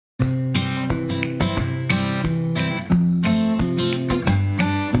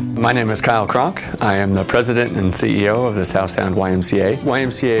My name is Kyle Kronk. I am the president and CEO of the South Sound YMCA.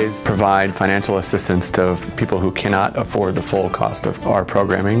 YMCAs provide financial assistance to people who cannot afford the full cost of our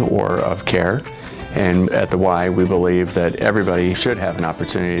programming or of care. And at the Y, we believe that everybody should have an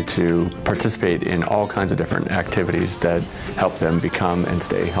opportunity to participate in all kinds of different activities that help them become and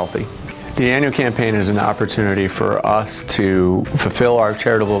stay healthy. The annual campaign is an opportunity for us to fulfill our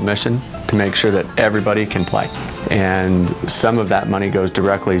charitable mission to make sure that everybody can play. And some of that money goes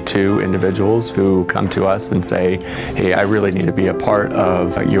directly to individuals who come to us and say, hey, I really need to be a part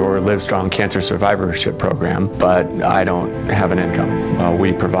of your Live Strong Cancer Survivorship program, but I don't have an income. Well,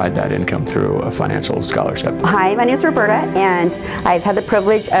 we provide that income through a financial scholarship. Hi, my name is Roberta, and I've had the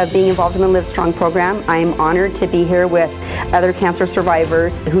privilege of being involved in the Live Strong program. I'm honored to be here with other cancer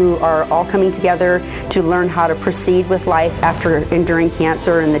survivors who are all coming together to learn how to proceed with life after enduring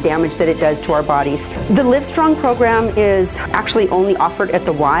cancer and the damage that it does to our bodies. The Live Strong program is actually only offered at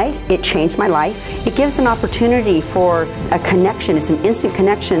the Y. It changed my life. It gives an opportunity for a connection. It's an instant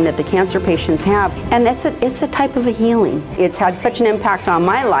connection that the cancer patients have, and it's a type of a healing. It's had such an impact on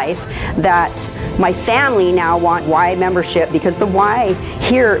my life that my family now want Y membership, because the Y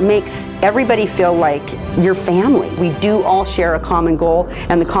here makes everybody feel like your family. We do all share a common goal,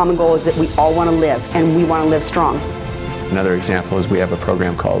 and the common goal is that we all want to live, and we want to live strong. Another example is we have a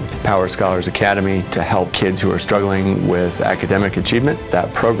program called Power Scholars Academy to help kids who are struggling with academic achievement.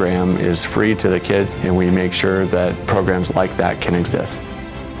 That program is free to the kids, and we make sure that programs like that can exist.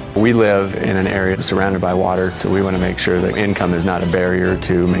 We live in an area surrounded by water, so we want to make sure that income is not a barrier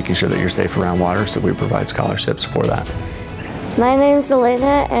to making sure that you're safe around water, so we provide scholarships for that. My name's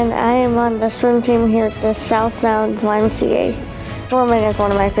Elena, and I am on the swim team here at the South Sound YMCA. Swimming is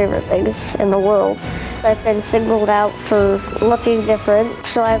one of my favorite things in the world. I've been singled out for looking different,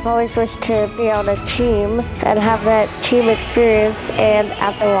 so I've always wished to be on a team and have that team experience, and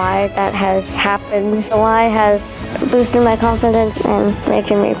at the Y that has happened. The Y has boosted my confidence and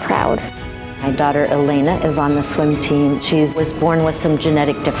making me proud. My daughter Elena is on the swim team. She was born with some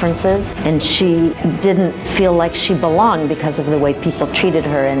genetic differences, and she didn't feel like she belonged because of the way people treated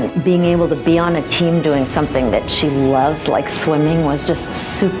her, and being able to be on a team doing something that she loves, like swimming, was just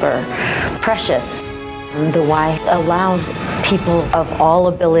super precious. The Y allows people of all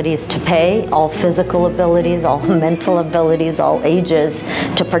abilities to pay, all physical abilities, all mental abilities, all ages,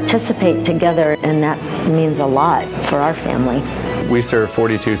 to participate together, and that means a lot for our family. We serve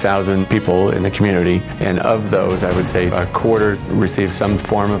 42,000 people in the community, and of those, I would say a quarter receive some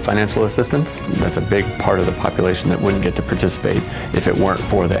form of financial assistance. That's a big part of the population that wouldn't get to participate if it weren't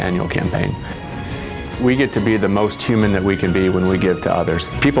for the annual campaign. We get to be the most human that we can be when we give to others.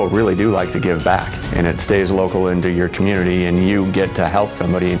 People really do like to give back, and it stays local into your community, and you get to help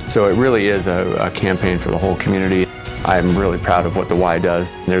somebody. So it really is a campaign for the whole community. I'm really proud of what the Y does.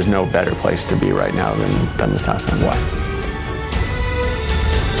 There's no better place to be right now than the South Sound Y.